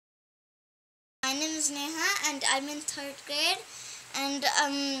my name is Neha and I'm in 3rd grade, and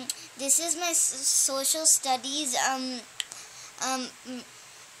this is my social studies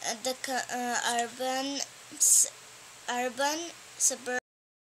urban, suburban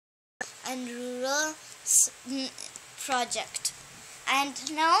and rural project. And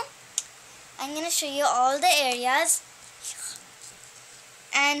now I'm going to show you all the areas.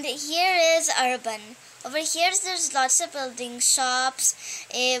 And here is urban. Over here there's lots of buildings, shops,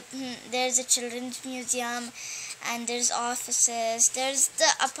 there's a children's museum, and there's offices. There's the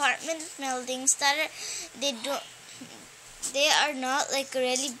apartment buildings that they are not like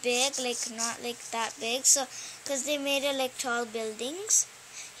really big, like not like that big, so because they made it like tall buildings.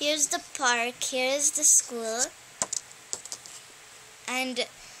 Here's the park, here's the school, and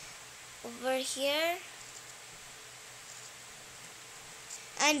over here,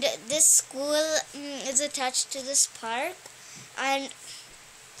 and this school is attached to this park, and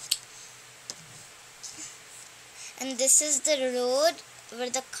this is the road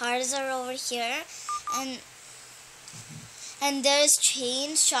where the cars are over here, and there's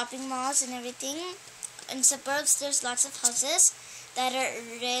chains, shopping malls and everything. In suburbs there's lots of houses that are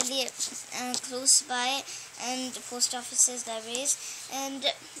really close by, and post offices, libraries, and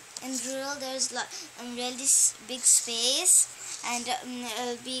in rural there's really big space, and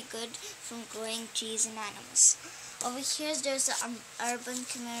it'll be good from growing trees and animals. Over here there's the urban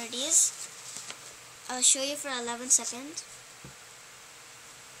communities. I'll show you for 11 seconds.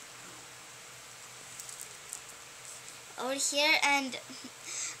 Over here, and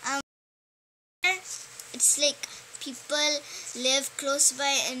it's like people live close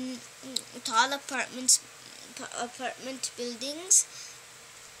by in tall apartment buildings.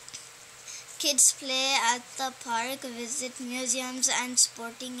 Kids play at the park, visit museums and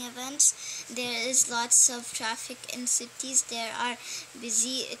sporting events. There is lots of traffic in cities. There are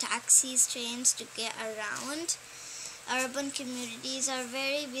busy taxis, trains to get around. Urban communities are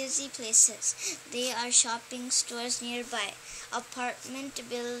very busy places. They are shopping stores nearby. Apartment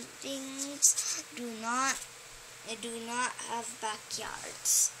buildings do not have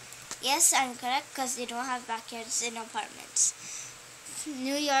backyards. Yes, I'm correct, because they don't have backyards in apartments.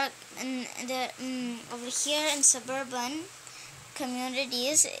 New York, and over here in suburban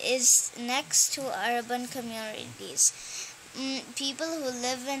communities is next to urban communities. People who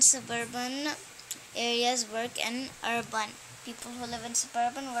live in suburban areas work in urban. People who live in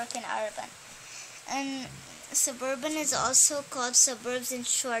suburban work in urban. And suburban is also called suburbs in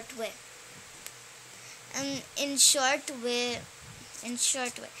short way. And in short way,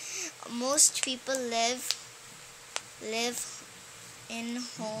 most people live in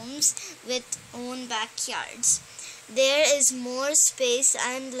homes with own backyards. There is more space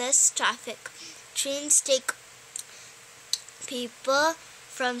and less traffic. Trains take people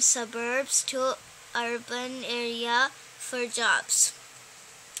from suburbs to urban area for jobs.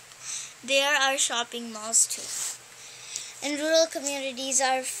 There are shopping malls too. And rural communities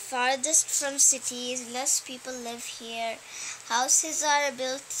are farthest from cities. Less people live here. Houses are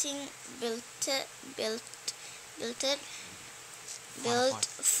built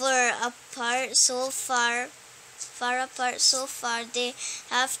far apart so far they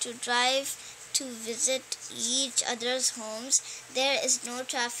have to drive to visit each other's homes. There is no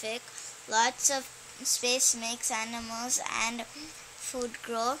traffic. Lots of space makes animals and food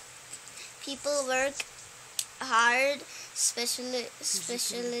grow. People work hard, physically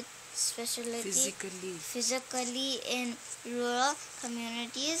in rural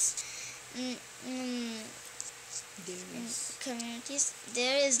communities.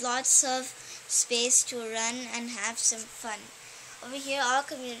 There is lots of space to run and have some fun. Over here, all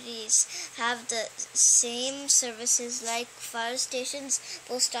communities have the same services like fire stations,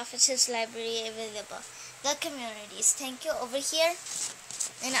 post offices, library available. The communities. Thank you. Over here,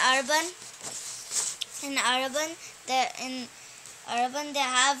 in urban, they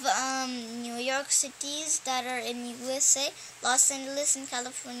have New York cities that are in USA, Los Angeles in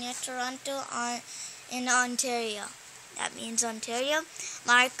California, Toronto in Ontario. That means Ontario.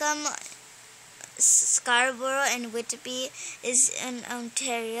 Markham, Scarborough and Whitby is in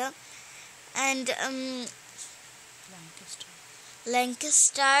Ontario, and Lancaster,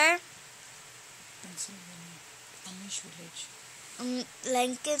 Lancaster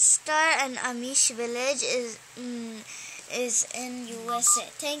and Amish Village is in USA.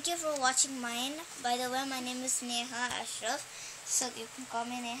 Thank you for watching mine. By the way, my name is Neha Ashraf, so you can call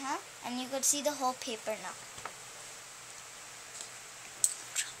me Neha, and you could see the whole paper now.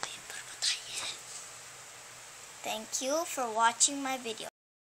 Thank you for watching my video.